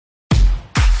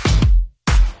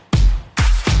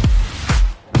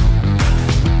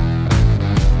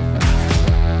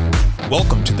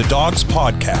Welcome to the Dogs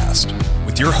Podcast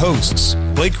with your hosts,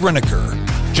 Blake Reneker,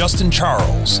 Justin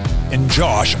Charles, and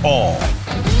Josh All.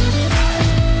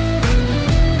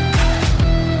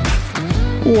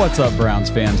 What's up, Browns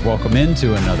fans? Welcome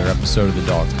into another episode of the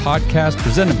Dogs Podcast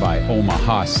presented by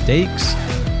Omaha Steaks.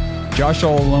 Josh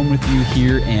All alone with you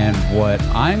here, and what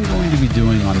I'm going to be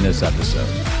doing on this episode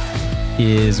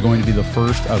is going to be the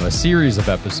first of a series of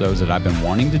episodes that I've been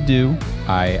wanting to do.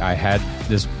 I had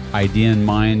this idea in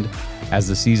mind as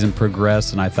the season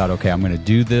progressed, and I thought, okay, I'm going to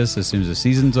do this as soon as the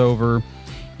season's over.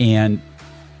 And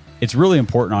it's really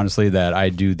important, honestly, that I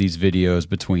do these videos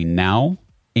between now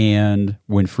and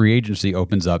when free agency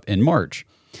opens up in March.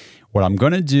 What I'm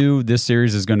going to do, this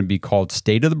series is going to be called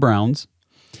State of the Browns,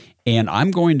 and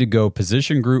I'm going to go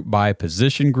position group by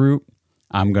position group.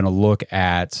 I'm going to look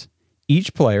at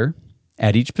each player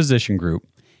at each position group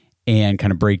and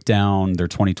kind of break down their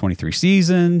 2023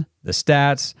 season, the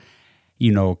stats,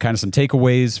 kind of some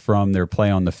takeaways from their play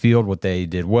on the field, what they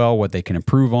did well, what they can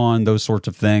improve on, those sorts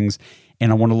of things.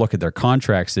 And I want to look at their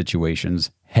contract situations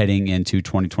heading into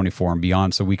 2024 and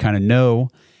beyond. So we kind of know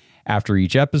after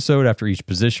each episode, after each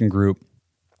position group,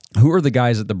 who are the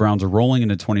guys that the Browns are rolling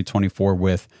into 2024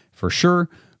 with for sure?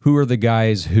 Who are the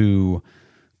guys who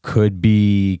could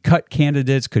be cut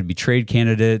candidates, could be trade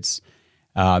candidates,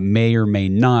 may or may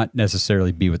not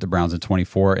necessarily be with the Browns in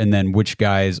 24, and then which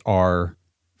guys are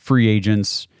free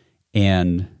agents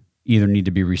and either need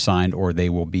to be re-signed or they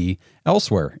will be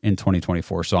elsewhere in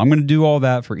 2024. So I'm going to do all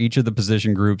that for each of the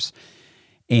position groups,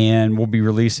 and we'll be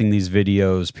releasing these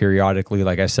videos periodically,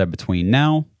 like I said, between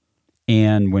now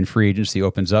and when free agency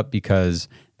opens up, because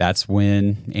that's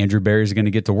when Andrew Berry is going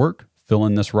to get to work, fill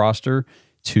in this roster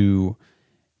to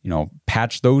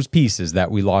patch those pieces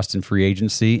that we lost in free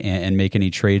agency and make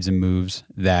any trades and moves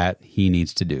that he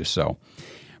needs to do. So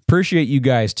appreciate you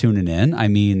guys tuning in. I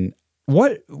mean,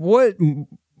 what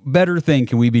better thing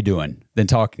can we be doing than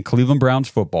talking Cleveland Browns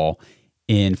football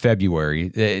in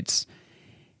February? I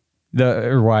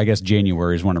guess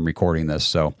January is when I'm recording this.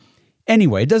 So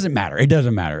anyway, it doesn't matter. It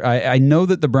doesn't matter. I know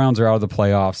that the Browns are out of the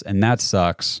playoffs, and that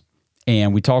sucks.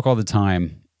 And we talk all the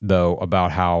time, though,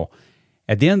 about how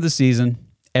at the end of the season,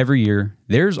 every year,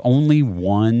 there's only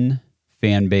one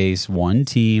fan base, one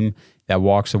team that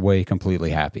walks away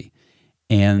completely happy.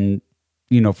 And,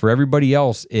 for everybody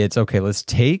else, it's, okay, let's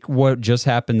take what just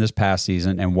happened this past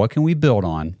season and what can we build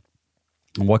on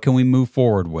and what can we move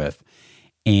forward with?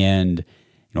 And,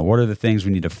 what are the things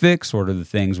we need to fix? What are the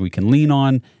things we can lean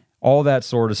on? All that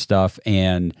sort of stuff.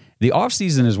 And the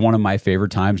offseason is one of my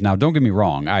favorite times. Now, don't get me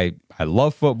wrong. I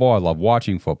love football. I love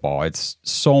watching football. It's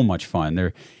so much fun.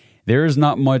 There is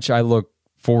not much I look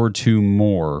forward to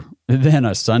more than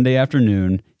a Sunday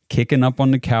afternoon, kicking up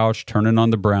on the couch, turning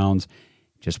on the Browns,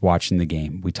 just watching the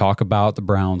game. We talk about the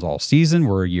Browns all season.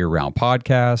 We're a year-round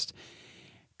podcast,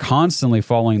 constantly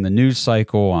following the news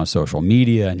cycle on social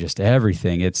media and just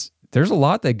everything. There's a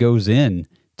lot that goes in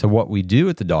to what we do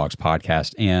at the Dogs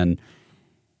Podcast, and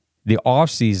the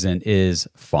off-season is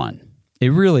fun. It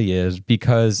really is,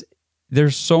 because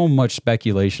there's so much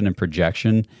speculation and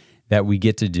projection that we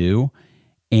get to do,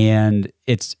 and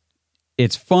it's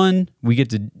fun. We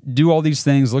get to do all these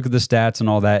things, look at the stats and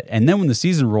all that, and then when the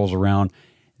season rolls around,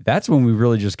 that's when we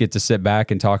really just get to sit back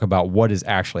and talk about what is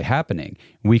actually happening.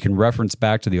 We can reference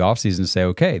back to the offseason and say,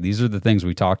 okay, these are the things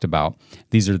we talked about,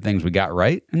 these are the things we got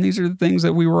right, and these are the things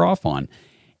that we were off on.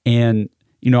 And,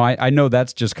 I know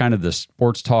that's just kind of the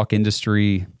sports talk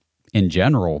industry in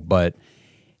general, but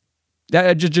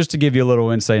that, just to give you a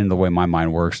little insight into the way my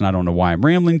mind works, and I don't know why I'm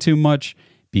rambling too much,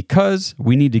 because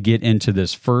we need to get into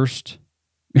this first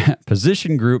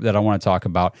position group that I want to talk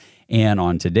about. And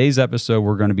on today's episode,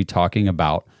 we're going to be talking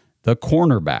about the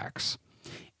cornerbacks.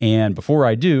 And before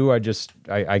I do,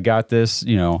 I got this,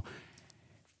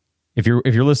 if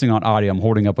you're listening on audio, I'm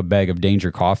holding up a bag of Danger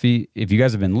Coffee. If you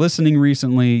guys have been listening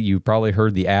recently, you probably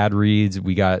heard the ad reads.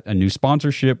 We got a new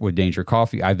sponsorship with Danger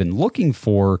Coffee. I've been looking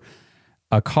for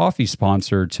a coffee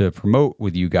sponsor to promote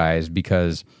with you guys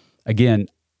because, again,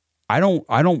 we don't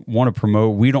want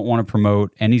to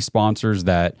promote any sponsors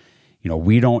that,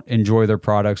 we don't enjoy their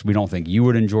products. We don't think you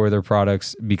would enjoy their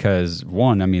products because,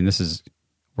 one, I mean, this is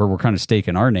where we're kind of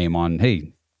staking our name on,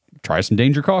 hey, try some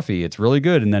Danger Coffee. It's really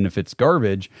good. And then if it's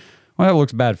garbage, well, that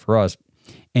looks bad for us.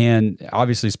 And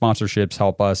obviously sponsorships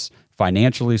help us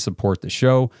financially support the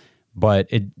show, but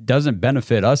it doesn't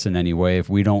benefit us in any way if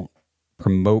we don't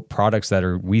promote products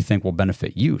that we think will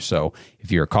benefit you. So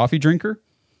if you're a coffee drinker,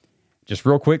 just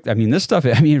real quick, I mean, this stuff,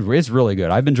 it's really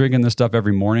good. I've been drinking this stuff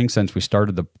every morning since we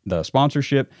started the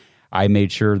sponsorship. I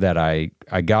made sure that I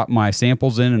got my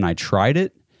samples in and I tried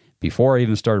it before I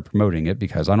even started promoting it,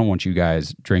 because I don't want you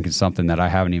guys drinking something that I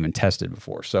haven't even tested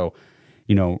before. So,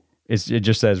 it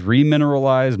just says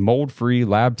remineralized, mold-free,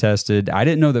 lab-tested. I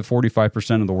didn't know that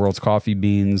 45% of the world's coffee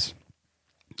beans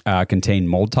contain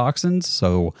mold toxins.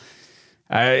 So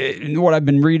what I've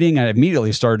been reading, I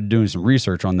immediately started doing some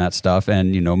research on that stuff.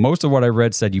 And, most of what I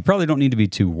read said you probably don't need to be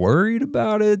too worried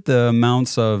about it. The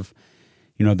amounts of,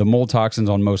 the mold toxins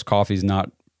on most coffee is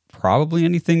not probably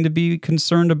anything to be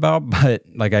concerned about. But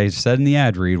like I said in the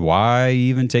ad read, why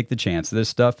even take the chance? This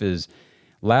stuff is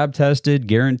lab tested,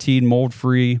 guaranteed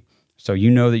mold-free. So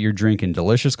you know that you're drinking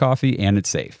delicious coffee and it's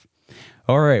safe.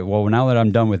 All right, well, now that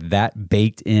I'm done with that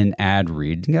baked-in ad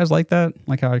read, you guys like that?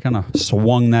 Like how I kind of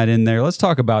swung that in there? Let's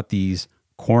talk about these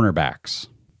cornerbacks.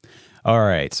 All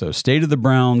right, so state of the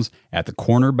Browns at the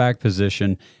cornerback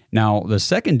position. Now, the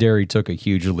secondary took a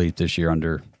huge leap this year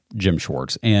under Jim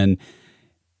Schwartz, and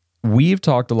we've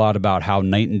talked a lot about how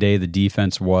night and day the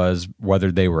defense was,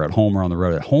 whether they were at home or on the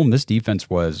road. At home, this defense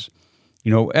was,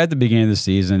 at the beginning of the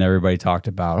season, everybody talked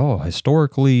about,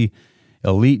 historically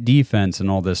elite defense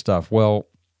and all this stuff. Well,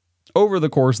 over the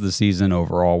course of the season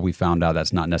overall, we found out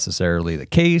that's not necessarily the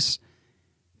case.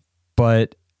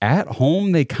 But at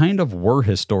home, they kind of were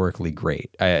historically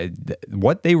great.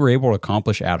 What they were able to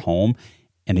accomplish at home,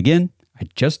 and again, I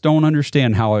just don't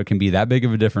understand how it can be that big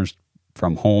of a difference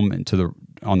from home and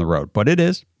on the road. But it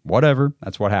is, whatever,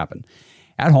 that's what happened.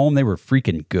 At home, they were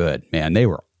freaking good, man. They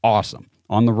were awesome.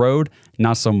 On the road,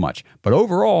 not so much. But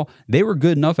overall, they were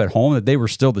good enough at home that they were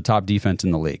still the top defense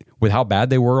in the league. With how bad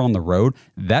they were on the road,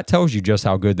 that tells you just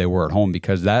how good they were at home,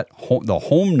 because the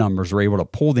home numbers were able to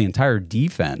pull the entire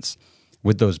defense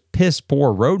with those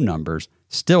piss-poor road numbers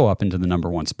still up into the number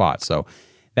one spot. So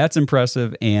that's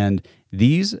impressive. And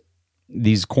these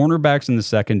cornerbacks in the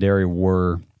secondary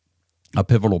were a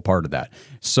pivotal part of that.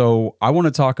 So I want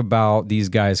to talk about these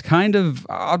guys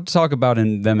I'll talk about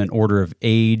them in order of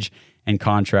age and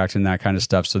contract and that kind of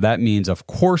stuff. So that means, of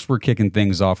course, we're kicking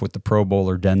things off with the Pro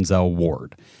Bowler Denzel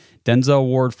Ward. Denzel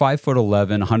Ward, 5'11",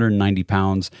 190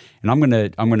 pounds, and I'm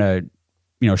gonna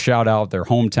shout out their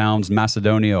hometowns,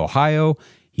 Macedonia, Ohio.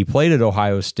 He played at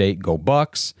Ohio State. Go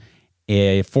Bucks!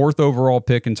 A 4th overall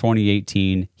pick in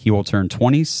 2018. He will turn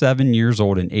 27 years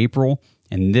old in April,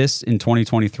 and this in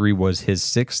 2023 was his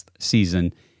 6th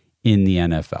season in the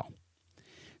NFL.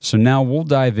 So now we'll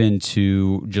dive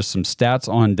into just some stats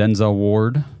on Denzel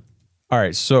Ward. All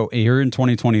right, so here in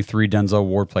 2023, Denzel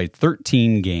Ward played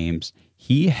 13 games.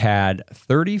 He had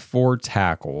 34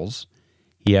 tackles.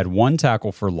 He had 1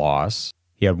 tackle for loss.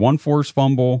 He had 1 forced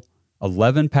fumble,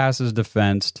 11 passes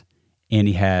defensed, and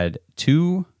he had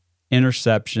 2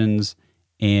 interceptions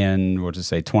and,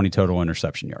 20 total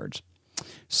interception yards.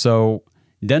 So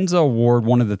Denzel Ward,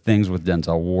 one of the things with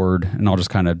Denzel Ward, and I'll just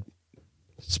kind of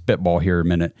spitball here a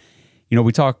minute.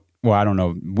 We talk, well, I don't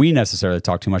know, we necessarily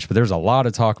talk too much, but there's a lot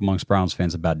of talk amongst Browns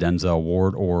fans about Denzel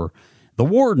Ward, or the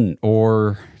warden,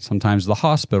 or sometimes the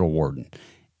hospital warden,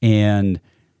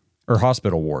 or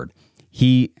hospital ward.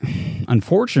 He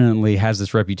unfortunately has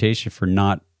this reputation for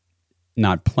not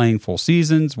playing full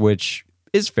seasons, which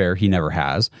is fair. He never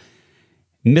has.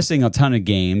 Missing a ton of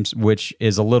games, which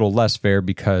is a little less fair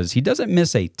because he doesn't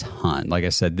miss a ton. Like I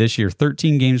said, this year,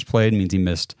 13 games played means he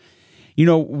missed.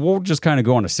 We'll just kind of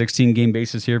go on a 16-game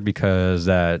basis here, because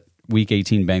that Week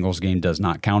 18 Bengals game does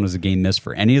not count as a game missed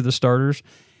for any of the starters.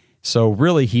 So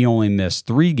really, he only missed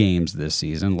 3 games this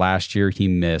season. Last year, he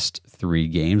missed 3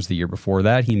 games. The year before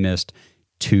that, he missed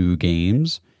 2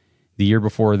 games. The year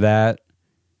before that,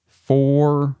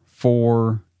 4,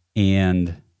 4,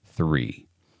 and 3.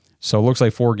 So it looks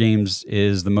like 4 games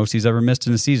is the most he's ever missed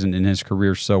in a season in his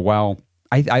career. So while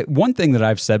one thing that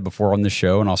I've said before on the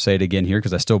show, and I'll say it again here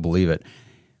because I still believe it,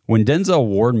 when Denzel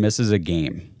Ward misses a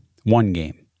game, 1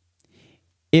 game,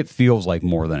 it feels like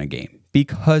more than a game,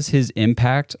 because his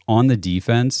impact on the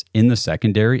defense in the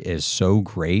secondary is so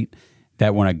great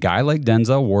that when a guy like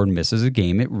Denzel Ward misses a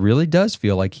game, it really does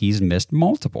feel like he's missed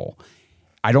multiple.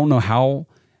 I don't know how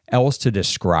else to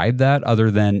describe that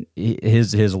other than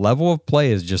his level of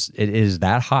play is just, it is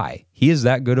that high. He is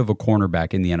that good of a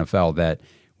cornerback in the NFL that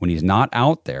when he's not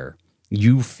out there,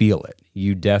 you feel it.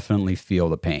 You definitely feel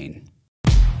the pain.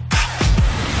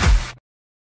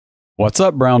 What's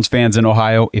up, Browns fans in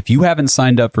Ohio? If you haven't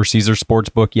signed up for Caesars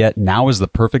Sportsbook yet, now is the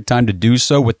perfect time to do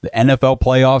so with the NFL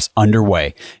playoffs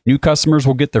underway. New customers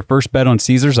will get their first bet on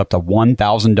Caesars up to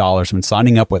 $1,000 when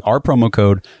signing up with our promo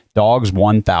code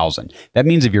DOGS1000. That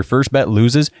means if your first bet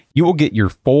loses, you will get your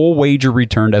full wager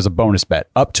returned as a bonus bet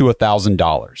up to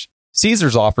 $1,000.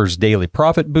 Caesars offers daily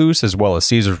profit boosts as well as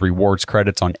Caesars rewards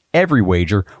credits on every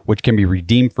wager, which can be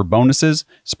redeemed for bonuses,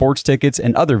 sports tickets,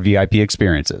 and other VIP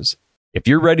experiences. If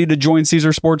you're ready to join Caesar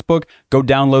Sportsbook, go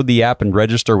download the app and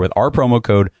register with our promo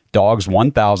code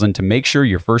DOGS1000 to make sure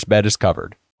your first bet is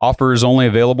covered. Offer is only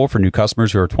available for new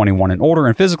customers who are 21 and older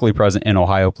and physically present in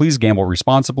Ohio. Please gamble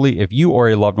responsibly. If you or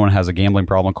a loved one has a gambling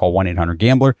problem, call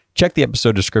 1-800-GAMBLER. Check the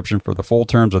episode description for the full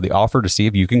terms of the offer to see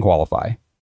if you can qualify.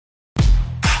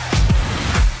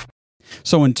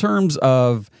 So in terms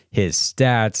of his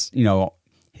stats,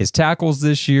 his tackles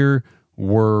this year they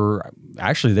were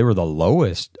the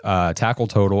lowest tackle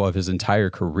total of his entire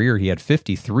career. He had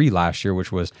 53 last year,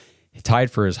 which was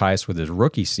tied for his highest with his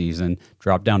rookie season,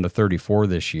 dropped down to 34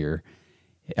 this year.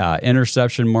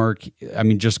 Interception mark,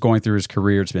 just going through his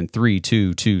career, it's been 3,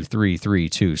 2, 2, 3, 3,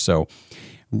 2. So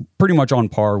pretty much on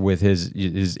par with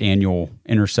his annual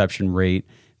interception rate.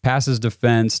 Passes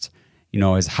defensed,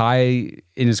 his high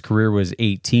in his career was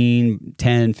 18,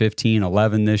 10, 15,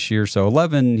 11 this year. So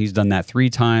 11, he's done that 3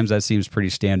 times. That seems pretty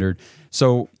standard.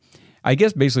 So I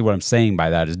guess basically what I'm saying by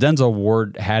that is Denzel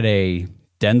Ward had a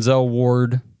Denzel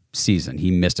Ward season.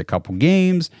 He missed a couple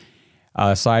games.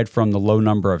 Aside from the low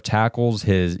number of tackles,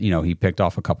 he picked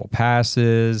off a couple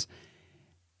passes,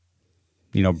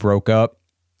 broke up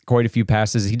quite a few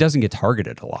passes. He doesn't get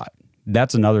targeted a lot.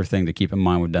 That's another thing to keep in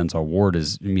mind with Denzel Ward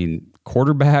is,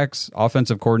 quarterbacks,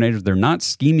 offensive coordinators, they're not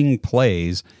scheming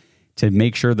plays to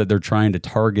make sure that they're trying to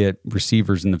target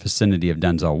receivers in the vicinity of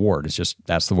Denzel Ward. It's just,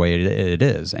 that's the way it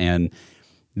is. And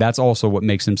that's also what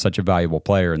makes him such a valuable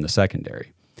player in the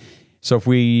secondary. So if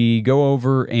we go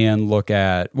over and look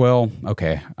at,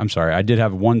 I did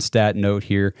have one stat note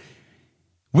here.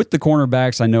 With the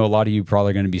cornerbacks, I know a lot of you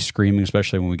probably going to be screaming,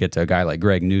 especially when we get to a guy like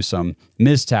Greg Newsome,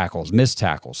 missed tackles.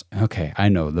 Okay, I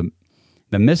know.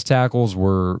 The missed tackles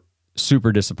were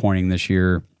super disappointing this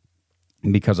year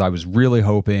because I was really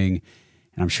hoping,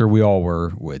 and I'm sure we all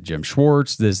were, with Jim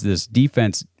Schwartz, this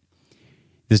defense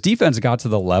got to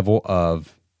the level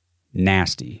of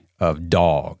nasty, of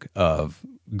dog, of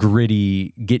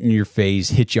gritty, get in your face,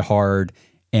 hit you hard,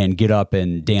 and get up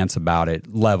and dance about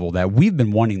it level that we've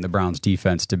been wanting the Browns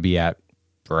defense to be at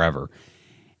forever.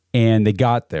 And they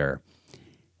got there.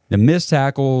 The missed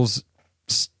tackles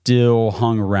still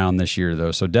hung around this year,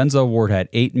 though. So Denzel Ward had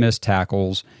 8 missed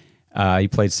tackles. He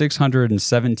played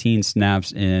 617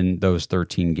 snaps in those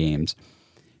 13 games.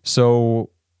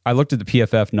 So I looked at the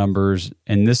PFF numbers,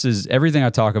 and this is everything I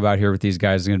talk about here with these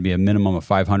guys is going to be a minimum of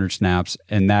 500 snaps,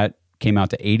 and that came out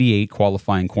to 88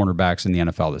 qualifying cornerbacks in the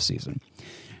NFL this season.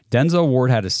 Denzel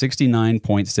Ward had a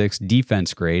 69.6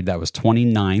 defense grade. That was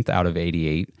 29th out of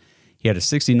 88. He had a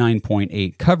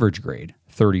 69.8 coverage grade,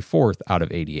 34th out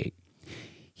of 88.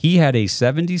 He had a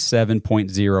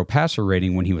 77.0 passer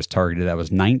rating when he was targeted. That was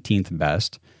 19th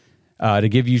best. To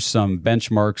give you some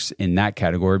benchmarks in that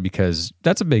category, because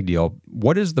that's a big deal.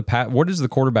 What is the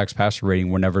quarterback's passer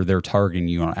rating whenever they're targeting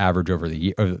you on average over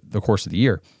the course of the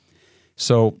year?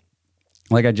 So,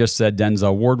 like I just said,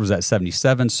 Denzel Ward was at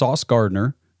 77. Sauce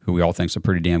Gardner, who we all think is a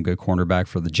pretty damn good cornerback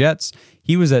for the Jets,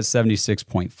 he was at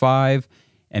 76.5.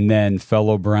 And then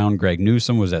fellow Brown Greg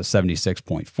Newsome was at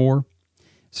 76.4.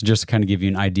 So just to kind of give you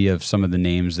an idea of some of the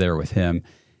names there with him,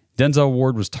 Denzel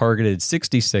Ward was targeted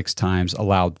 66 times,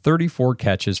 allowed 34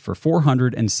 catches for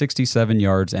 467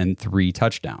 yards and 3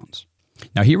 touchdowns.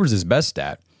 Now, here was his best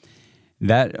stat.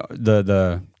 That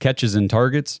the catches and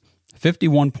targets,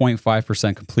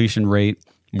 51.5% completion rate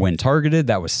when targeted.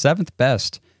 That was 7th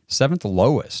best, 7th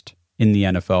lowest in the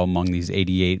NFL among these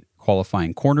 88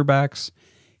 qualifying cornerbacks.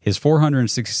 His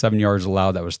 467 yards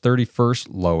allowed, that was 31st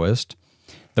lowest.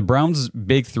 The Browns'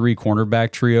 big 3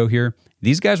 cornerback trio here,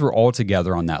 these guys were all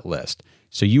together on that list.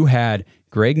 So you had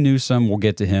Greg Newsome, we'll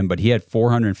get to him, but he had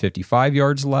 455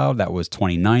 yards allowed. That was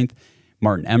 29th.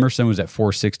 Martin Emerson was at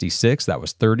 466. That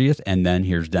was 30th. And then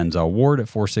here's Denzel Ward at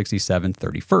 467,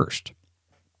 31st.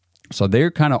 So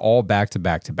they're kind of all back to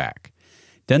back to back.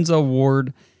 Denzel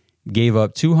Ward gave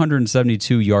up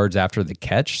 272 yards after the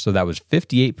catch. So that was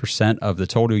 58% of the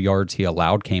total yards he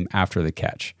allowed came after the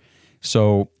catch.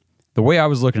 So the way I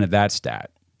was looking at that stat,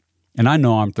 and I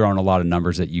know I'm throwing a lot of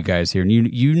numbers at you guys here, and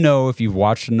you know if you've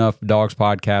watched enough Dogs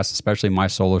podcasts, especially my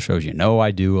solo shows, you know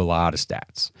I do a lot of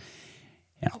stats.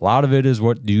 And a lot of it is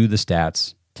what do the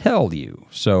stats tell you.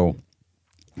 So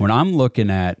when I'm looking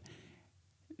at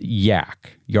YAC,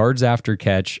 yards after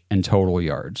catch, and total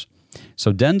yards.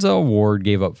 So Denzel Ward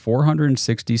gave up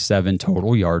 467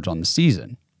 total yards on the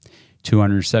season.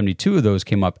 272 of those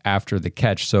came up after the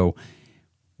catch. So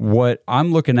what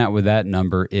I'm looking at with that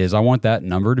number is I want that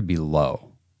number to be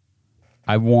low.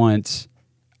 I want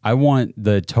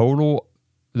the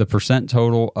percent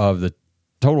total of the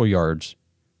total yards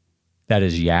that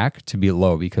is yak to be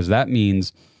low, because that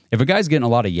means if a guy's getting a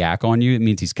lot of yak on you, it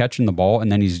means he's catching the ball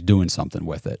and then he's doing something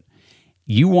with it.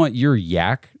 you want your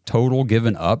yak total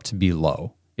given up to be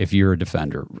low if you're a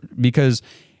defender, because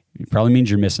it probably means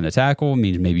you're missing a tackle. It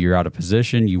means maybe you're out of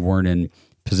position. You weren't in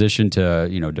position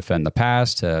to, defend the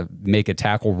pass, to make a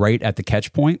tackle right at the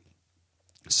catch point.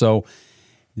 So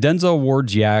Denzel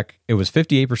Ward's yak, it was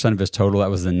 58% of his total. That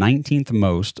was the 19th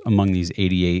most among these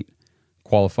 88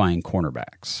 qualifying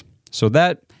cornerbacks. So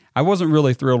that, I wasn't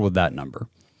really thrilled with that number.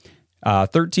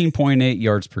 13.8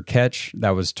 yards per catch.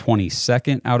 That was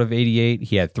 22nd out of 88.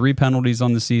 He had 3 penalties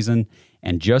on the season.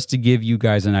 And just to give you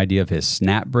guys an idea of his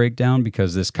snap breakdown,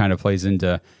 because this kind of plays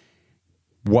into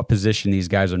what position these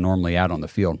guys are normally at on the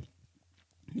field.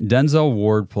 Denzel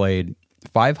Ward played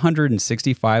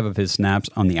 565 of his snaps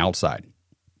on the outside.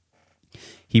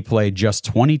 He played just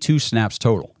 22 snaps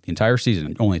total the entire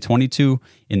season, only 22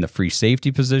 in the free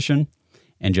safety position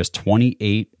and just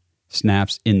 28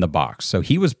 snaps in the box. So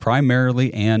he was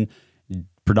primarily and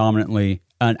predominantly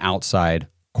an outside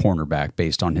cornerback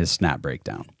based on his snap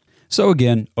breakdown. So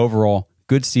again, overall,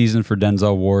 good season for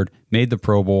Denzel Ward. Made the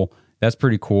Pro Bowl. That's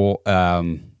pretty cool.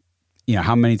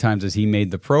 How many times has he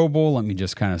made the Pro Bowl? Let me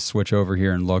just kind of switch over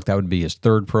here and look. That would be his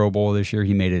 3rd Pro Bowl this year.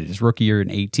 He made it his rookie year in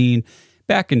 2018,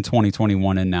 back in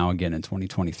 2021, and now again in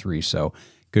 2023. So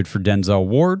good for Denzel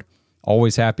Ward.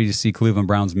 Always happy to see Cleveland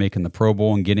Browns making the Pro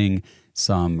Bowl and getting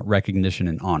some recognition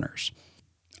and honors.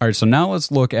 All right, so now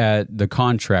let's look at the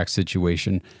contract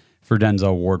situation for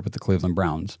Denzel Ward with the Cleveland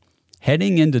Browns.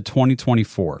 Heading into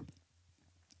 2024,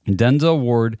 Denzel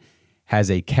Ward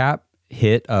has a cap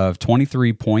hit of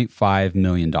 $23.5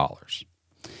 million.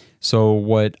 So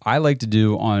what I like to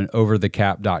do on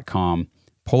overthecap.com,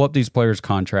 pull up these players'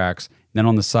 contracts, then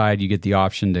on the side you get the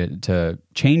option to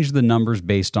change the numbers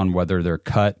based on whether they're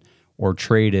cut or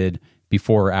traded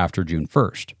before or after June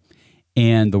 1st.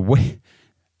 And the way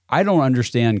I don't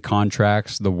understand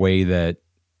contracts the way that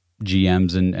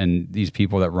GMs and these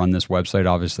people that run this website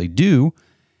obviously do,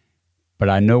 but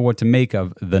I know what to make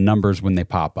of the numbers when they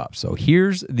pop up. So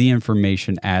here's the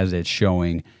information as it's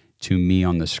showing to me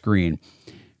on the screen.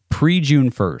 Pre-June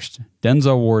 1st,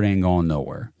 Denzel Ward ain't going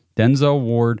nowhere. Denzel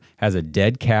Ward has a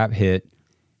dead cap hit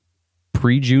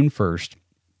pre-June 1st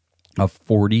of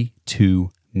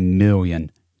 $42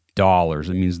 million. It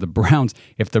means the Browns,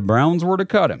 if the Browns were to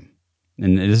cut him,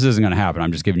 and this isn't going to happen,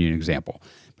 I'm just giving you an example,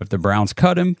 but if the Browns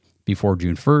cut him before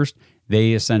June 1st,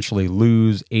 they essentially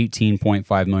lose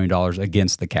 $18.5 million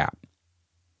against the cap.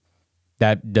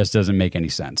 That just doesn't make any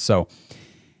sense. So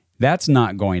that's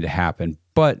not going to happen.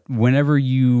 But whenever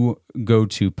you go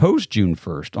to post June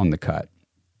 1st on the cut,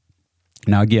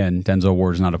 now again, Denzel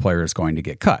Ward is not a player that's going to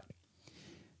get cut.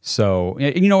 So,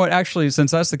 you know what? Actually,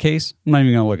 since that's the case, I'm not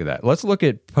even going to look at that. Let's look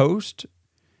at post,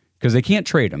 because they can't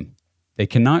trade him. They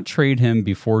cannot trade him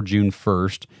before June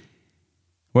 1st.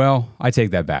 Well, I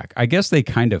take that back. I guess they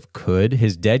kind of could.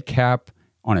 His dead cap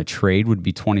on a trade would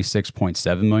be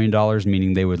 $26.7 million,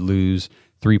 meaning they would lose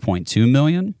 $3.2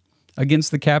 million against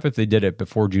the cap if they did it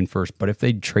before June 1st. But if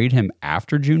they trade him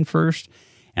after June 1st,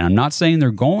 and I'm not saying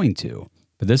they're going to,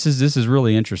 but this is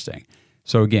really interesting.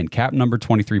 So again, cap number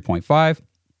 23.5.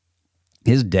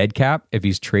 His dead cap, if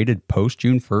he's traded post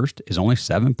June 1st, is only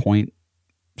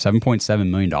 $7.7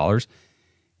 million.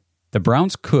 The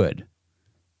Browns could,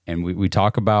 and we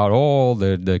talk about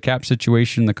the cap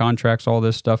situation, the contracts, all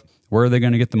this stuff. Where are they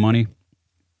going to get the money?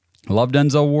 I love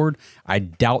Denzel Ward. I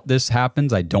doubt this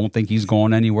happens. I don't think he's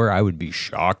going anywhere. I would be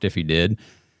shocked if he did.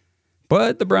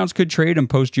 But the Browns could trade him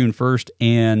post June 1st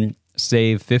and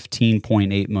save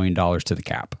 $15.8 million to the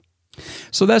cap.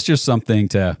 So that's just something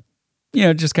to,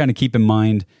 just kind of keep in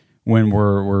mind when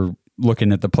we're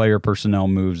looking at the player personnel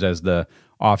moves as the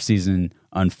offseason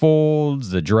unfolds,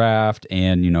 the draft,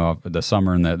 and, the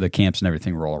summer and the camps and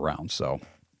everything roll around. So,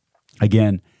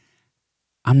 again,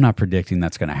 I'm not predicting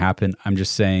that's going to happen. I'm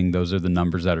just saying those are the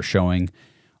numbers that are showing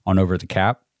on Over the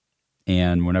Cap.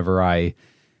 And whenever I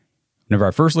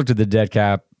first looked at the dead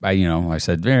cap, I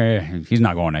said, he's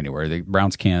not going anywhere. The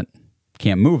Browns can't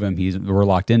move him. We're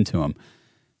locked into him.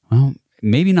 Well,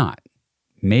 maybe not.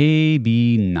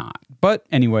 Maybe not. But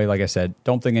anyway, like I said,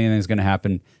 don't think anything's going to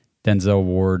happen. Denzel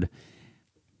Ward,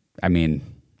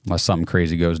 unless something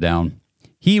crazy goes down,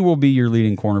 he will be your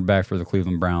leading cornerback for the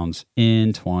Cleveland Browns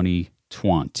in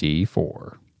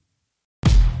 2024.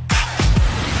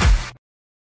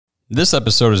 This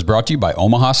episode is brought to you by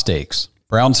Omaha Steaks.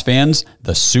 Browns fans,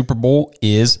 the Super Bowl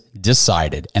is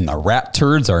decided, and the rat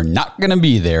turds are not going to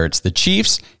be there. It's the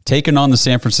Chiefs taking on the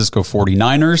San Francisco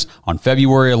 49ers on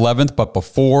February 11th. But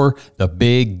before the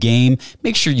big game,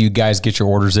 make sure you guys get your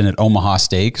orders in at Omaha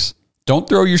Steaks. Don't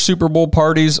throw your Super Bowl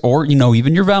parties or,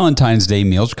 even your Valentine's Day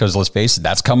meals, because let's face it,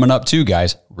 that's coming up too,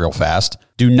 guys, real fast.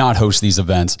 Do not host these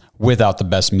events without the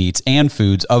best meats and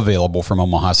foods available from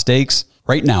Omaha Steaks.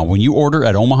 Right now, when you order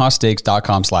at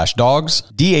omahasteaks.com/dogs,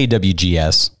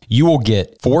 DAWGS, you will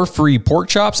get 4 free pork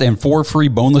chops and 4 free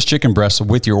boneless chicken breasts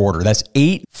with your order. That's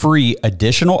 8 free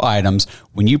additional items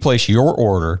when you place your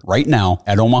order right now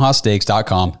at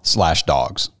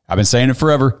omahasteaks.com/dogs. I've been saying it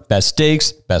forever. Best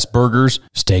steaks, best burgers,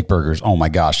 steak burgers. Oh my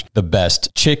gosh. The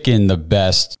best chicken, the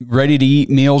best ready-to-eat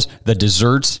meals, the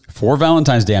desserts. For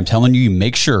Valentine's Day, I'm telling you,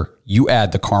 make sure you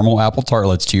add the caramel apple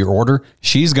tartlets to your order.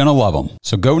 She's going to love them.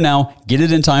 So go now, get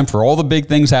it in time for all the big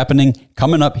things happening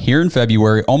coming up here in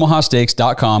February.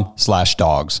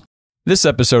 omahasteaks.com/dogs. This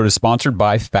episode is sponsored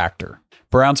by Factor.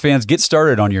 Browns fans, get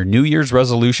started on your New Year's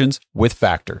resolutions with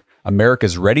Factor,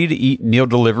 America's ready-to-eat meal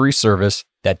delivery service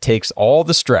that takes all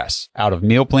the stress out of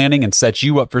meal planning and sets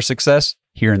you up for success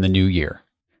here in the new year.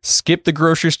 Skip the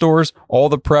grocery stores, all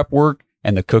the prep work,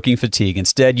 and the cooking fatigue.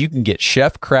 Instead, you can get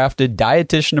chef-crafted,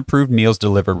 dietitian-approved meals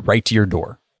delivered right to your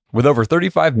door. With over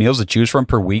 35 meals to choose from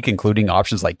per week, including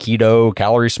options like keto,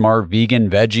 calorie smart, vegan,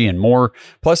 veggie, and more,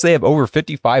 plus they have over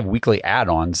 55 weekly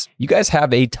add-ons, you guys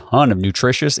have a ton of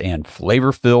nutritious and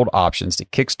flavor-filled options to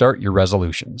kickstart your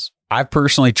resolutions. I've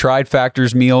personally tried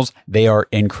Factor's meals. They are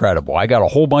incredible. I got a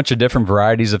whole bunch of different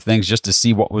varieties of things just to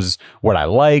see what I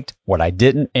liked, what I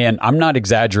didn't, and I'm not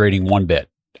exaggerating one bit.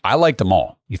 I liked them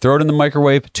all. You throw it in the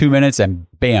microwave, 2 minutes, and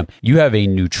bam, you have a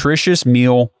nutritious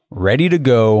meal ready to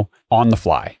go on the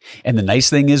fly. And the nice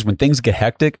thing is when things get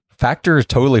hectic, Factor is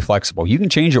totally flexible. You can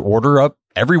change your order up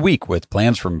every week with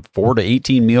plans from 4 to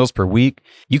 18 meals per week.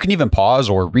 You can even pause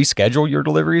or reschedule your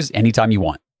deliveries anytime you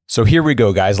want. So here we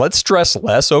go, guys. Let's stress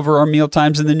less over our meal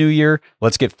times in the new year.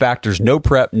 Let's get Factor's no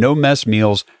prep, no mess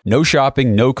meals, no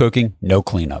shopping, no cooking, no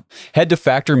cleanup. Head to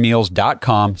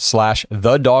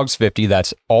factormeals.com/thedogs50.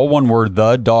 That's all one word,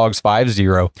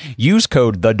 thedogs50. Use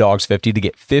code thedogs50 to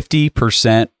get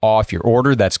 50% off your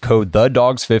order. That's code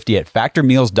thedogs50 at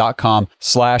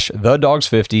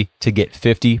factormeals.com/thedogs50 to get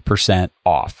 50%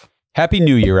 off. Happy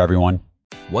New Year, everyone.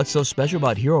 What's so special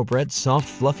about Hero Bread's soft,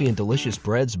 fluffy, and delicious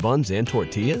breads, buns, and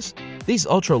tortillas? These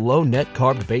ultra-low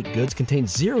net-carb baked goods contain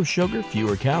zero sugar,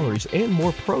 fewer calories, and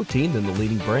more protein than the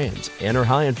leading brands, and are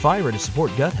high in fiber to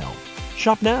support gut health.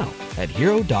 Shop now at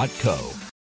hero.co.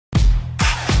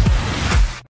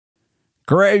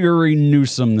 Gregory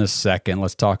Newsome this second.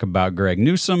 Let's talk about Greg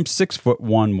Newsome,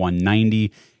 6'1",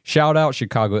 190. Shout out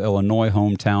Chicago, Illinois,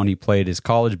 hometown. He played his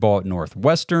college ball at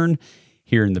Northwestern,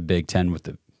 here in the Big Ten with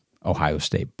the Ohio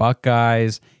State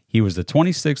Buckeyes. He was the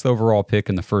 26th overall pick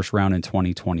in the first round in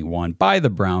 2021 by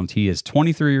the Browns. He is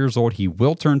 23 years old. He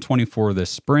will turn 24 this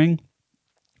spring,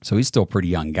 so he's still a pretty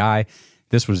young guy.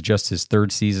 This was just his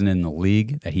 3rd season in the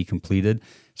league that he completed,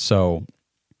 so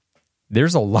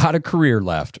there's a lot of career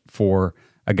left for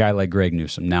a guy like Greg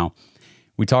Newsome. Now,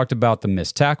 we talked about the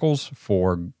missed tackles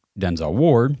for Denzel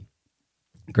Ward.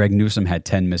 Greg Newsome had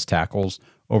 10 missed tackles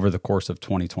over the course of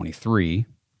 2023.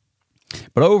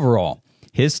 But overall,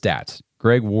 his stats,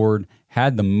 Greg Ward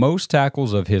had the most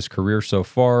tackles of his career so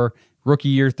far. Rookie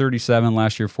year, 37.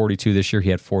 Last year, 42. This year, he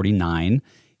had 49.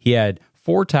 He had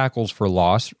 4 tackles for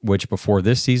loss, which before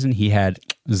this season, he had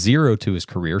 0 to his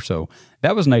career. So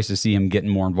that was nice to see him getting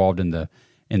more involved in the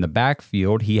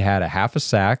backfield. He had a half a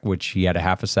sack, which he had a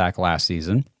half a sack last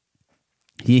season.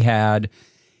 He had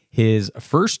his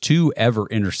first 2 ever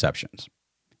interceptions.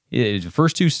 His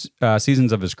first 2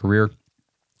 seasons of his career.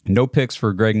 No picks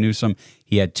for Greg Newsome.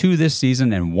 He had 2 this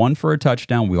season and 1 for a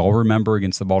touchdown. We all remember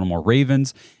against the Baltimore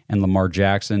Ravens and Lamar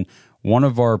Jackson. One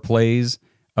of our plays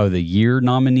of the year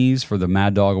nominees for the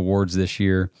Mad Dog Awards this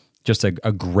year. Just a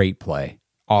great play.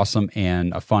 Awesome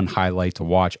and a fun highlight to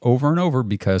watch over and over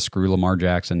because screw Lamar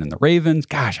Jackson and the Ravens.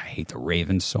 Gosh, I hate the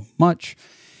Ravens so much.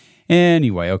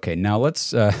 Anyway, okay, now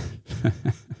let's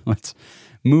let's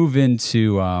move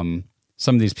into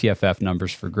some of these PFF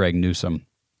numbers for Greg Newsome.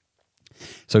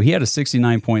 So he had a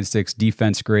 69.6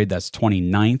 defense grade. That's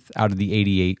 29th out of the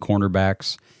 88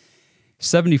 cornerbacks.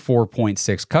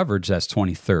 74.6 coverage. That's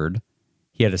 23rd.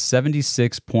 He had a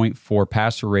 76.4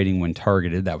 passer rating when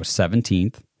targeted. That was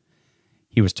 17th.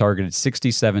 He was targeted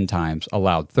 67 times,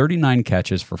 allowed 39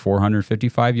 catches for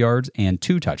 455 yards and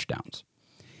 2 touchdowns.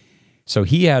 So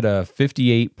he had a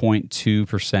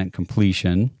 58.2%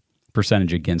 completion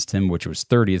percentage against him, which was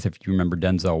 30th. If you remember,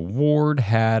 Denzel Ward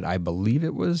had, I believe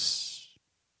it was...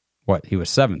 He was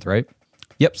 7th, right?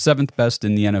 Yep, 7th best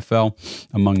in the NFL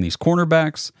among these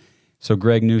cornerbacks. So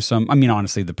Greg Newsome, I mean,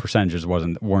 honestly, the percentages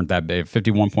weren't that big.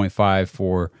 51.5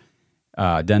 for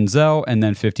Denzel, and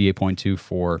then 58.2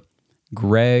 for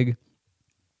Greg.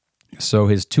 So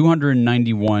his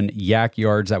 291 yak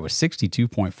yards, that was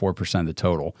 62.4% of the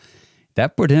total.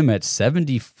 That put him at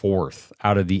 74th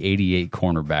out of the 88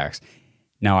 cornerbacks.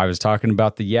 Now, I was talking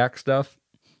about the yak stuff,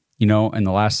 in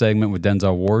the last segment with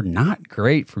Denzel Ward. Not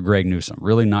great for Greg Newsome.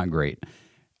 Really not great.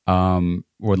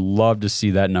 Would love to see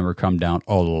that number come down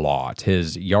a lot.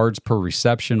 His yards per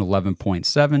reception,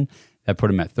 11.7. That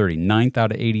put him at 39th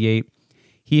out of 88.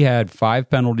 He had 5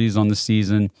 penalties on the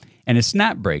season. And his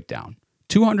snap breakdown,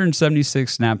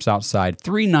 276 snaps outside,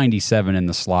 397 in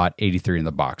the slot, 83 in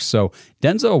the box. So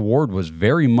Denzel Ward was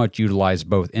very much utilized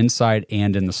both inside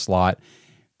and in the slot.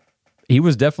 He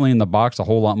was definitely in the box a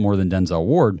whole lot more than Denzel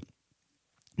Ward.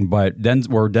 But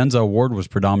where Denzel Ward was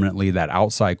predominantly that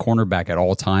outside cornerback at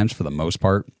all times for the most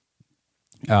part,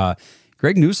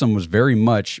 Greg Newsome was very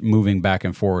much moving back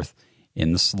and forth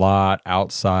in the slot,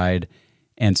 outside,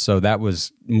 and so that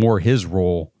was more his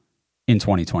role in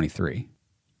 2023.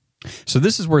 So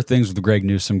this is where things with Greg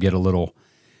Newsome get a little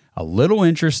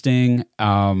interesting.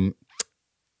 The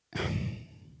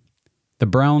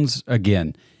Browns,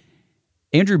 again,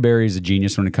 Andrew Berry is a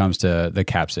genius when it comes to the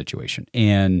cap situation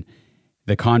and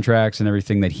the contracts and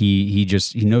everything that he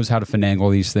knows how to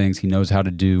finagle these things. He knows how to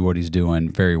do what he's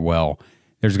doing very well.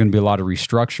 There's going to be a lot of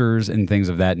restructures and things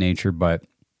of that nature, but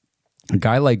a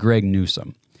guy like Greg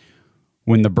Newsome,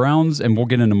 when the Browns, and we'll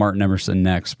get into Martin Emerson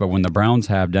next, but when the Browns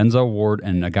have Denzel Ward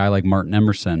and a guy like Martin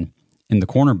Emerson in the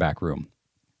cornerback room,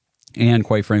 and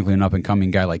quite frankly, an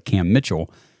up-and-coming guy like Cam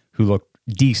Mitchell, who looked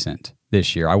decent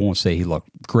this year. I won't say he looked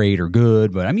great or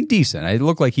good, but I mean decent. It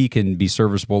looked like he can be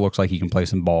serviceable, looks like he can play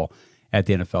some ball at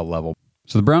the NFL level.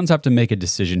 So the Browns have to make a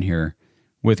decision here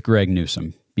with Greg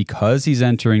Newsome because he's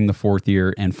entering the 4th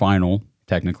year and final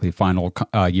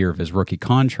year of his rookie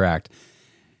contract.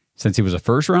 Since he was a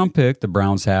first-round pick, the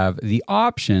Browns have the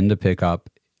option to pick up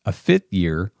a 5th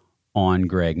year on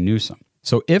Greg Newsome.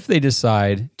 So if they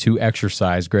decide to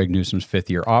exercise Greg Newsome's 5th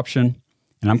year option,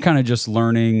 and I'm kind of just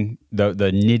learning the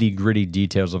nitty-gritty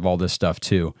details of all this stuff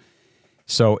too.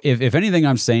 So if anything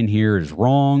I'm saying here is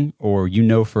wrong, or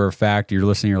for a fact, you're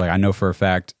listening, you're like, I know for a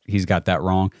fact he's got that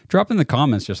wrong, drop in the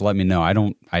comments, just let me know. I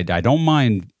don't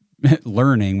mind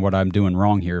learning what I'm doing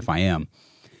wrong here if I am.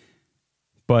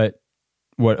 But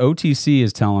what OTC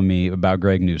is telling me about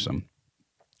Greg Newsome,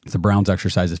 if the Browns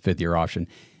exercise his 5th year option,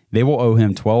 they will owe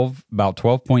him about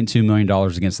 $12.2 million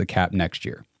against the cap next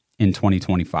year in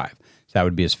 2025. So that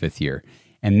would be his 5th year.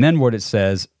 And then what it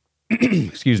says,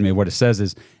 what it says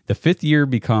is the 5th year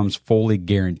becomes fully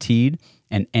guaranteed,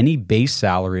 and any base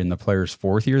salary in the player's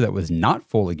 4th year that was not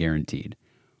fully guaranteed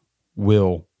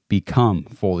will become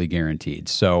fully guaranteed.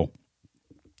 So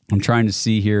I'm trying to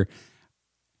see here.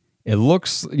 It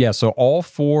looks, so all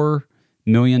 $4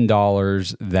 million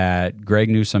that Greg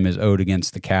Newsome is owed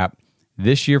against the cap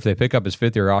this year, if they pick up his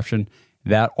 5th year option,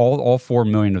 that all $4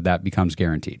 million of that becomes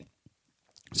guaranteed.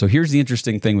 So here's the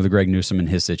interesting thing with Greg Newsome and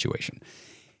his situation.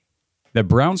 The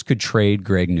Browns could trade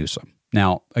Greg Newsome.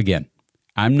 Now, again,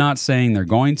 I'm not saying they're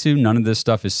going to. None of this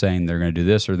stuff is saying they're going to do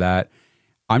this or that.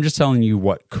 I'm just telling you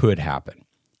what could happen.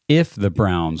 If the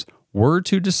Browns were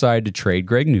to decide to trade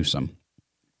Greg Newsome,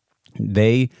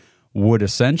 they would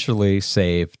essentially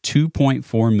save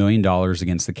 $2.4 million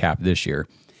against the cap this year.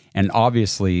 And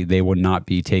obviously, they would not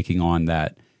be taking on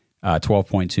that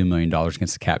 $12.2 million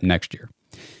against the cap next year.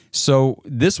 So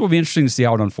this will be interesting to see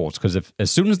how it unfolds, because as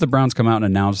soon as the Browns come out and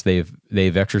announce they've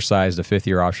exercised a 5th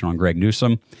year option on Greg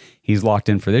Newsome, he's locked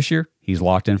in for this year, he's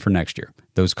locked in for next year.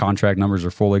 Those contract numbers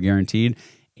are fully guaranteed,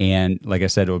 and like I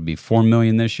said, it would be $4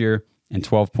 million this year and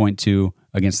 $12.2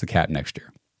 against the cap next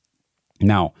year.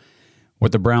 Now,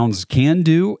 what the Browns can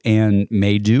do and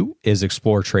may do is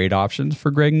explore trade options for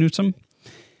Greg Newsome,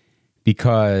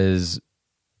 because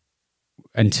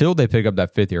until they pick up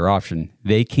that 5th year option,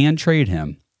 they can trade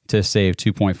him to save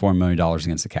 $2.4 million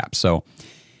against the cap. So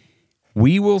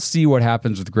we will see what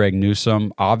happens with Greg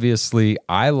Newsome. Obviously,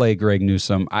 I like Greg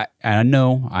Newsome. I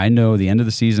know the end of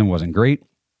the season wasn't great.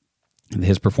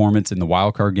 His performance in the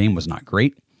wild card game was not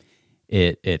great.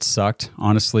 It sucked,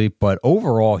 honestly, but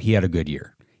overall, he had a good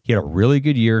year. He had a really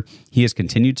good year. He has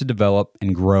continued to develop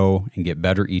and grow and get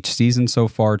better each season so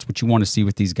far. It's what you want to see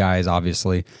with these guys,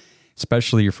 obviously,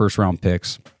 especially your first-round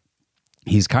picks.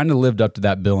 He's kind of lived up to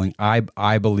that billing.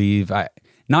 I believe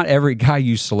not every guy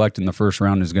you select in the first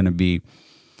round is going to be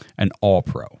an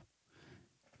all-pro,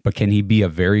 but can he be a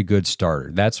very good starter?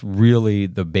 That's really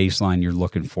the baseline you're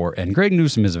looking for. And Greg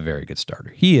Newsome is a very good starter.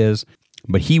 He is,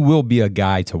 but he will be a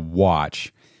guy to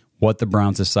watch what the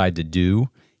Browns decide to do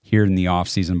here in the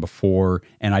offseason before.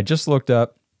 And I just looked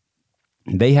up,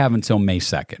 they have until May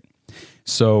 2nd.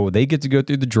 So they get to go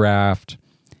through the draft.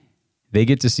 They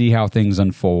get to see how things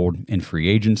unfold in free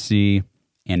agency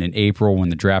and in April when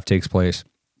the draft takes place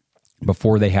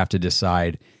before they have to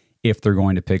decide if they're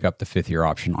going to pick up the fifth-year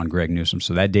option on Greg Newsome.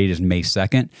 So that date is May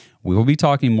 2nd. We will be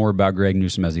talking more about Greg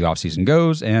Newsome as the offseason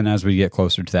goes and as we get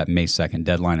closer to that May 2nd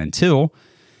deadline until,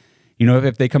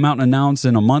 if they come out and announce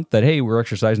in a month that, hey, we're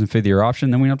exercising the fifth-year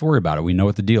option, then we don't have to worry about it. We know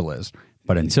what the deal is.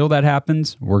 But until that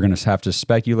happens, we're going to have to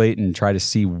speculate and try to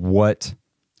see what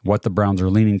the Browns are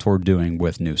leaning toward doing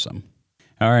with Newsome.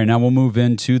 All right, now we'll move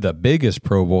into the biggest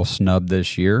Pro Bowl snub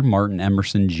this year, Martin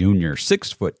Emerson Jr.,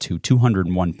 6'2",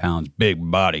 201 pounds, big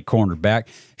body cornerback.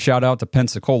 Shout out to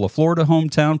Pensacola, Florida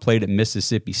hometown, played at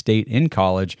Mississippi State in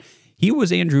college. He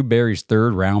was Andrew Berry's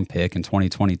third-round pick in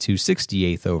 2022,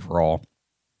 68th overall.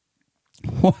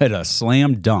 What a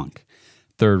slam dunk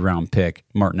third-round pick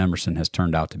Martin Emerson has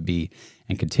turned out to be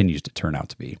and continues to turn out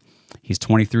to be. He's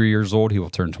 23 years old. He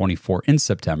will turn 24 in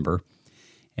September.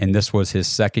 And this was his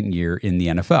second year in the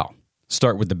NFL.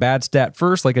 Start with the bad stat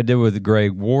first, like I did with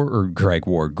Greg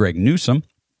Newsome.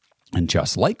 And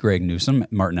just like Greg Newsome,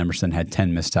 Martin Emerson had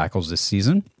 10 missed tackles this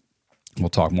season. We'll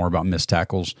talk more about missed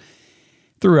tackles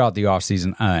throughout the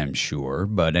offseason, I'm sure.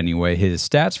 But anyway, his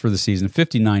stats for the season,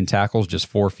 59 tackles, just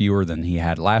 4 fewer than he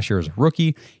had last year as a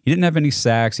rookie. He didn't have any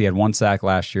sacks. He had 1 sack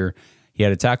last year. He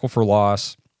had a tackle for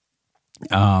loss.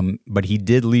 But he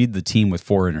did lead the team with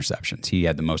 4 interceptions. He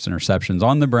had the most interceptions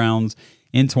on the Browns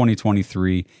in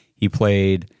 2023. He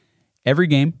played every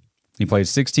game. He played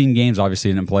 16 games.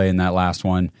 Obviously didn't play in that last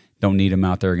one. Don't need him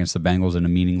out there against the Bengals in a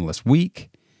meaningless week.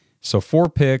 So 4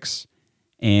 picks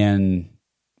and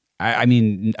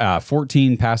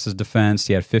 14 passes defense.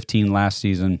 He had 15 last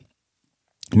season.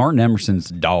 Martin Emerson's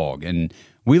dog. And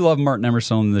we love Martin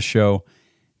Emerson on the show.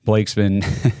 Blake's been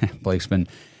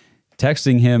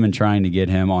texting him and trying to get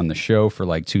him on the show for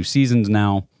like 2 seasons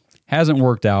now. Hasn't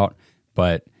worked out,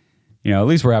 but at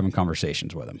least we're having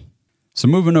conversations with him. So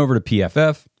moving over to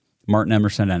PFF, Martin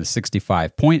Emerson had a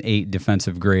 65.8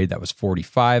 defensive grade. That was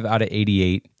 45 out of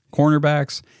 88.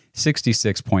 Cornerbacks,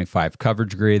 66.5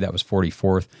 coverage grade. That was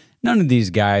 44th. None of these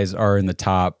guys are in the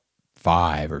top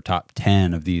 5 or top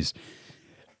 10 of these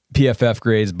PFF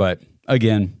grades, but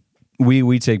again,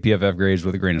 we take PFF grades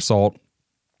with a grain of salt.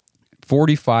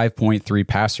 45.3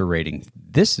 passer rating.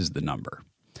 This is the number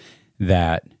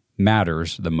that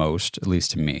matters the most, at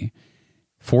least to me.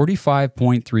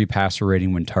 45.3 passer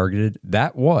rating when targeted.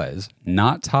 That was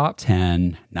not top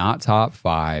 10, not top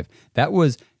 5. That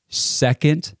was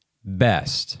second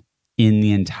best in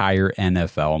the entire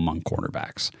NFL among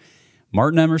cornerbacks.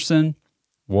 Martin Emerson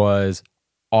was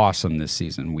awesome this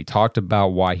season. We talked about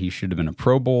why he should have been a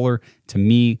Pro Bowler. To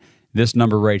me, this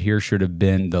number right here should have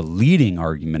been the leading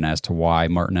argument as to why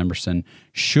Martin Emerson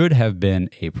should have been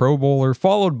a Pro Bowler,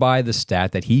 followed by the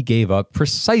stat that he gave up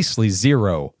precisely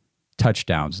 0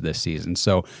 touchdowns this season.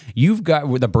 So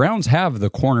the Browns have the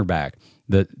cornerback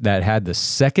that had the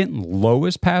second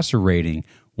lowest passer rating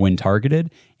when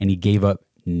targeted, and he gave up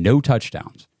no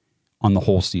touchdowns on the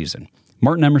whole season.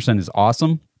 Martin Emerson is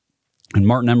awesome, and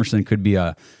Martin Emerson could be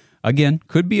a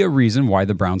reason why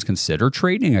the Browns consider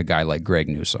trading a guy like Greg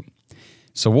Newsome.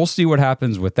 So we'll see what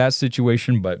happens with that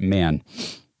situation, but man,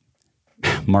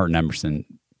 Martin Emerson,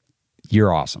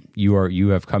 you're awesome. You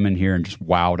have come in here and just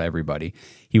wowed everybody.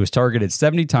 He was targeted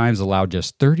 70 times, allowed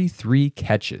just 33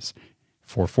 catches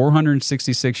for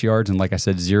 466 yards, and like I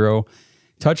said, 0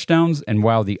 touchdowns. And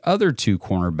while the other 2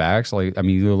 cornerbacks,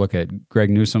 you look at Greg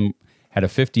Newsome, had a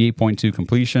 58.2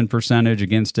 completion percentage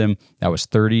against him. That was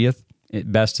 30th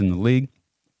best in the league.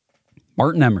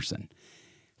 Martin Emerson,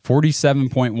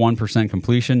 47.1%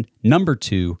 completion, number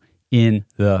 2 in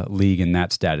the league in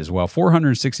that stat as well.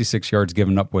 466 yards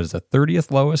given up was the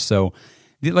 30th lowest. So,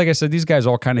 like I said, these guys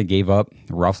all kind of gave up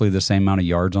roughly the same amount of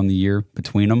yards on the year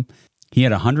between them. He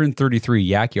had 133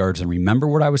 yak yards. And remember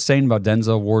what I was saying about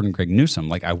Denzel Ward and Greg Newsome.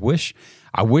 Like, I wish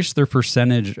their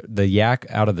percentage, the yak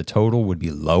out of the total, would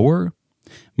be lower.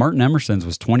 Martin Emerson's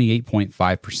was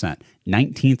 28.5%,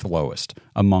 19th lowest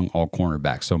among all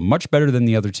cornerbacks. So much better than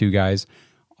the other 2 guys,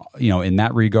 in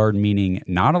that regard, meaning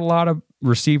not a lot of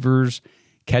receivers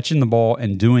catching the ball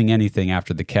and doing anything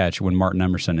after the catch when Martin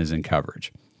Emerson is in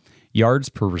coverage. Yards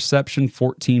per reception,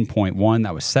 14.1.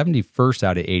 That was 71st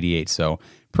out of 88. So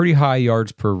pretty high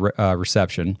yards per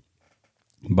reception.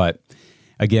 But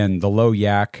again, the low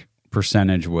yak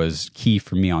percentage was key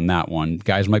for me on that one.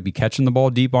 Guys might be catching the ball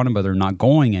deep on him, but they're not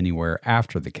going anywhere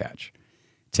after the catch,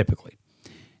 typically.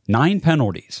 9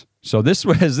 penalties. So this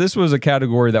was a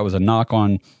category that was a knock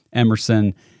on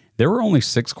Emerson. There were only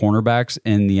 6 cornerbacks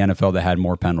in the NFL that had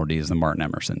more penalties than Martin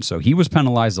Emerson. So he was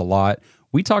penalized a lot.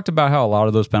 We talked about how a lot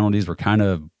of those penalties were kind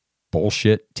of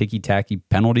bullshit, ticky-tacky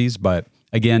penalties. But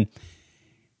again,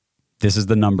 this is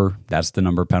the number. That's the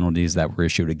number of penalties that were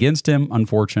issued against him,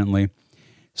 unfortunately.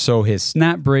 So his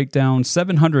snap breakdown,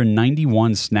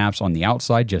 791 snaps on the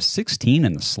outside, just 16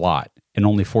 in the slot, and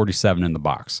only 47 in the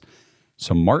box.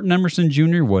 So Martin Emerson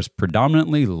Jr. was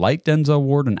predominantly, like Denzel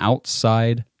Ward, an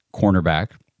outside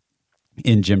cornerback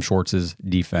in Jim Schwartz's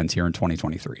defense here in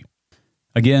 2023.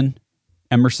 Again,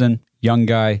 Emerson, young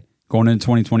guy, going into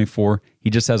 2024, he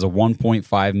just has a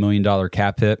 $1.5 million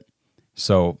cap hit.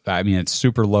 So, I mean, it's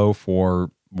super low for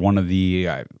one of the,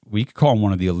 we could call him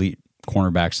one of the elite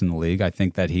cornerbacks in the league. I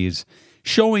think that he's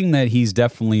showing that he's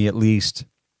definitely at least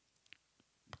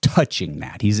touching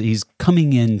that. He's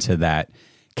coming into that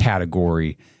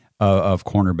category of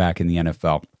cornerback in the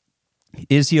NFL.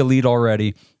 Is he elite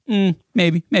already?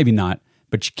 Maybe not.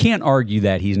 But you can't argue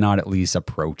that he's not at least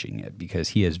approaching it, because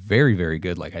he is very, very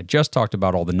good. Like I just talked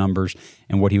about all the numbers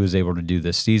and what he was able to do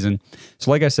this season.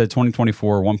 So like I said,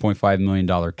 2024, $1.5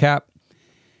 million cap.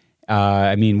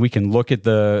 I mean, we can look at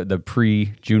the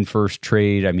pre-June 1st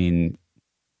trade. I mean,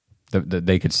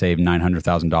 they could save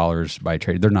 $900,000 by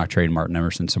trade. They're not trading Martin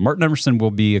Emerson. So Martin Emerson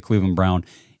will be a Cleveland Brown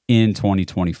in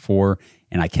 2024,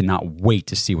 and I cannot wait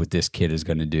to see what this kid is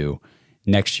going to do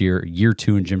next year, year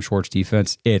 2 in Jim Schwartz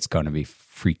defense. It's going to be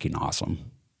freaking awesome.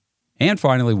 And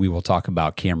finally, we will talk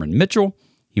about Cameron Mitchell.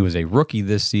 He was a rookie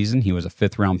this season. He was a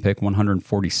 5th-round pick,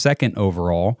 142nd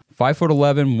overall,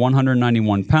 5'11",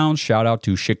 191 pounds. Shout out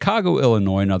to Chicago,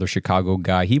 Illinois, another Chicago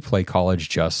guy. He played college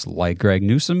just like Greg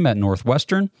Newsome at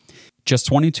Northwestern. Just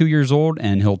 22 years old,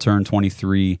 and he'll turn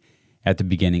 23 at the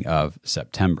beginning of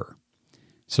September.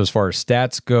 So as far as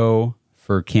stats go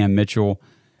for Cam Mitchell,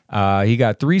 he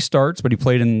got 3 starts, but he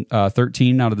played in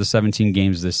 13 out of the 17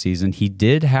 games this season. He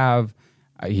had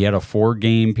a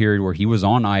 4-game period where he was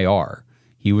on IR.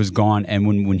 He was gone, and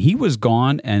when he was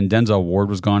gone and Denzel Ward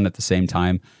was gone at the same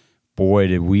time, boy,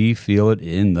 did we feel it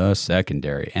in the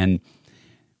secondary. And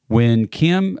when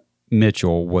Cam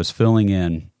Mitchell was filling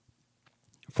in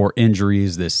for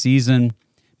injuries this season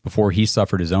before he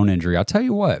suffered his own injury, I'll tell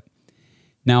you what.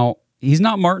 Now, he's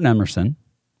not Martin Emerson.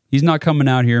 He's not coming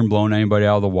out here and blowing anybody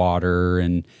out of the water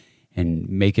and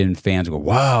making fans go,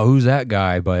 wow, who's that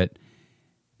guy? But,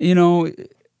 you know,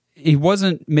 he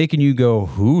wasn't making you go,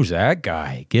 who's that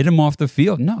guy? Get him off the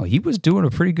field. No, he was doing a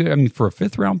pretty good, I mean, for a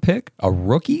 5th-round pick, a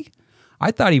rookie,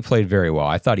 I thought he played very well.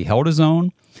 I thought he held his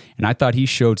own, and I thought he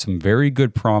showed some very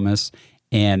good promise,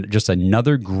 and just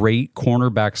another great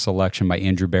cornerback selection by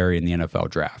Andrew Berry in the NFL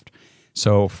draft.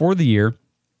 So for the year,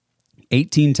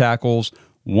 18 tackles,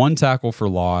 1 tackle for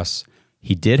loss.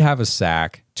 He did have a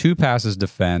sack, 2 passes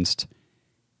defensed,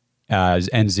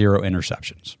 and 0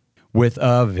 interceptions, with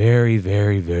a very,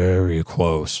 very, very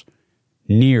close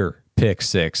near pick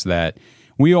 6 that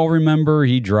we all remember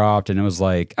he dropped, and it was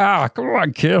like, come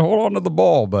on, kid, hold on to the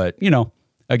ball. But, you know,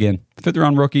 again,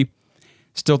 5th-round rookie,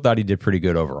 still thought he did pretty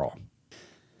good overall.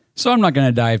 So I'm not going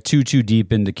to dive too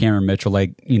deep into Cameron Mitchell.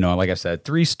 Like I said,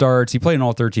 3 starts. He played in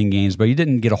all 13 games, but he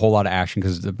didn't get a whole lot of action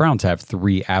because the Browns have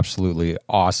 3 absolutely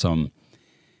awesome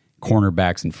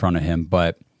cornerbacks in front of him.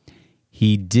 But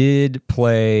he did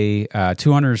play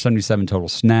 277 total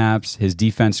snaps. His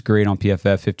defense grade on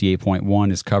PFF, 58.1.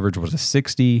 His coverage was a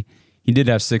 60. He did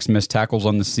have 6 missed tackles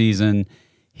on the season.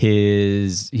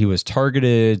 He was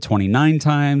targeted 29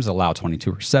 times, allowed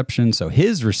 22 receptions. So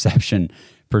his reception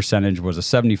percentage was a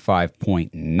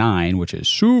 75.9, which is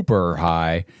super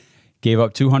high. Gave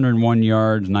up 201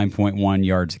 yards, 9.1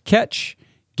 yards a catch.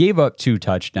 Gave up 2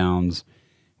 touchdowns,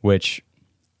 which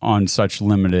on such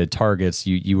limited targets,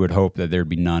 you would hope that there'd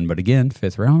be none. But again,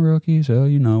 5th-round rookie, so,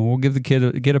 we'll give the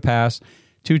kid get a pass.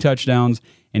 2 touchdowns,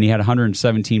 and he had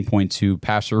 117.2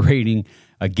 passer rating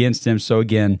against him. So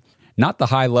again, not the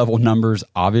high-level numbers,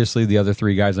 obviously, the other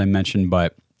 3 guys I mentioned,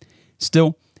 but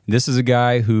still, this is a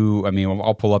guy who, I mean,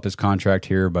 I'll pull up his contract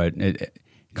here, but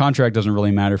contract doesn't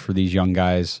really matter for these young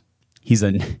guys. He's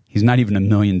not even $1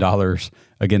 million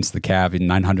against the cap, in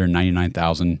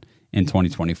 $999,000 in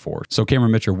 2024. So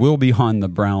Cameron Mitchell will be on the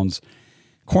Browns'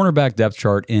 cornerback depth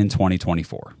chart in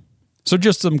 2024. So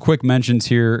just some quick mentions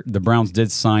here. The Browns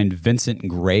did sign Vincent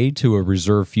Gray to a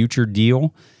reserve future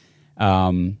deal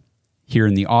here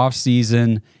in the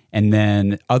offseason. And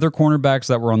then other cornerbacks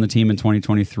that were on the team in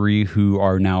 2023 who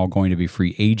are now going to be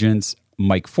free agents,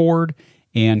 Mike Ford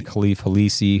and Khalif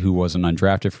Halisi, who was an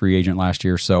undrafted free agent last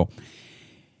year. So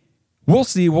we'll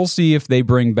see. We'll see if they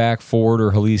bring back Ford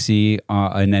or Halisi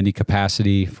in any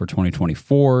capacity for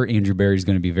 2024. Andrew Berry is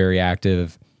going to be very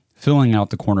active filling out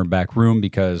the cornerback room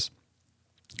because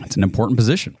it's an important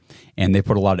position. And they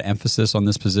put a lot of emphasis on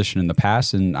this position in the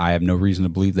past, and I have no reason to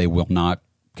believe they will not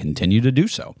continue to do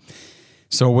so.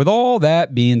 So with all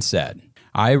that being said,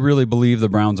 I really believe the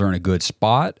Browns are in a good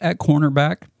spot at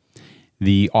cornerback.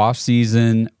 The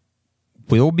offseason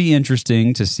will be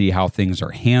interesting to see how things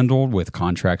are handled with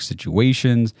contract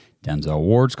situations. Denzel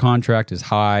Ward's contract is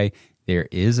high. There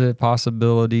is a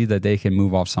possibility that they can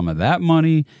move off some of that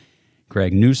money.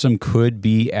 Greg Newsome could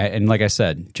be, and like I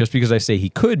said, just because I say he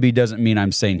could be doesn't mean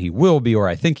I'm saying he will be or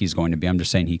I think he's going to be. I'm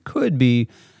just saying he could be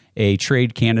a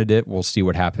trade candidate. We'll see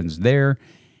what happens there.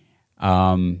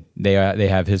 They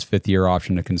have his 5th-year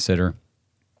option to consider.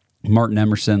 Martin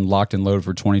Emerson locked and loaded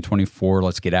for 2024.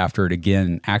 Let's get after it again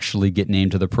and actually get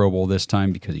named to the Pro Bowl this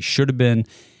time because he should have been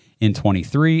in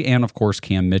 23. And, of course,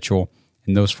 Cam Mitchell.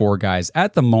 And those 4 guys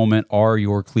at the moment are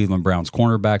your Cleveland Browns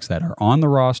cornerbacks that are on the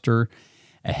roster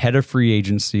ahead of free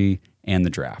agency and the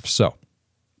draft. So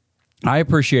I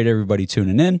appreciate everybody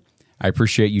tuning in. I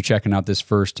appreciate you checking out this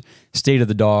first State of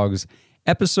the Dogs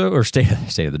episode, or State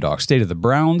of the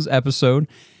Browns episode.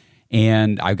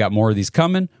 And I've got more of these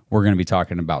coming. We're going to be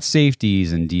talking about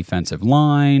safeties and defensive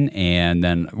line, and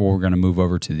then we're going to move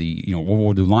over to the,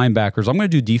 we'll do linebackers. I'm going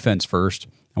to do defense first.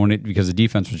 Because the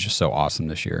defense was just so awesome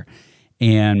this year.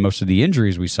 And most of the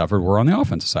injuries we suffered were on the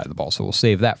offensive side of the ball. So we'll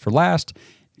save that for last.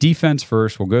 Defense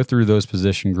first. We'll go through those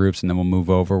position groups, and then we'll move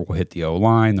over. We'll hit the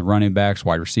O-line, the running backs,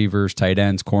 wide receivers, tight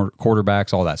ends,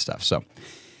 quarterbacks, all that stuff. So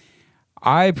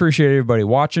I appreciate everybody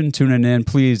watching, tuning in.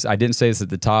 Please, I didn't say this at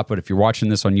the top, but if you're watching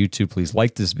this on YouTube, please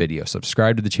like this video,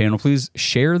 subscribe to the channel. Please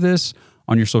share this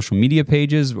on your social media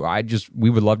pages.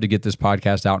 We would love to get this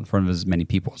podcast out in front of as many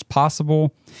people as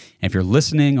possible. And if you're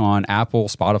listening on Apple,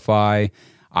 Spotify,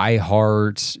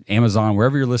 iHeart, Amazon,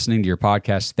 wherever you're listening to your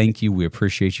podcast, thank you. We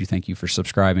appreciate you. Thank you for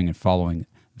subscribing and following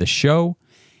the show.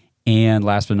 And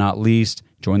last but not least,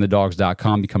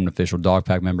 jointhedogs.com, become an official Dog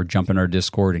Pack member, jump in our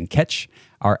Discord, and catch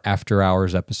our after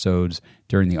hours episodes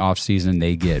during the off season.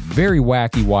 They get very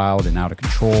wacky, wild, and out of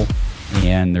control,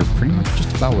 and they're pretty much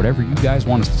just about whatever you guys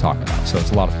want us to talk about. So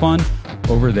it's a lot of fun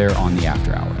over there on the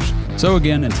after hours. So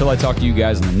again, until I talk to you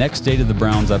guys in the next State of the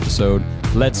Browns episode,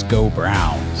 let's go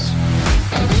Browns.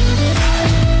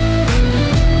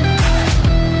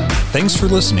 Thanks for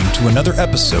listening to another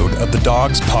episode of the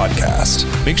Dogs Podcast.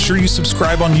 Make sure you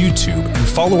subscribe on YouTube and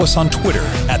follow us on Twitter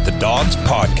at The Dogs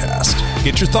Podcast.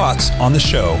 Get your thoughts on the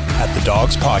show at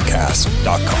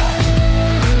thedogspodcast.com.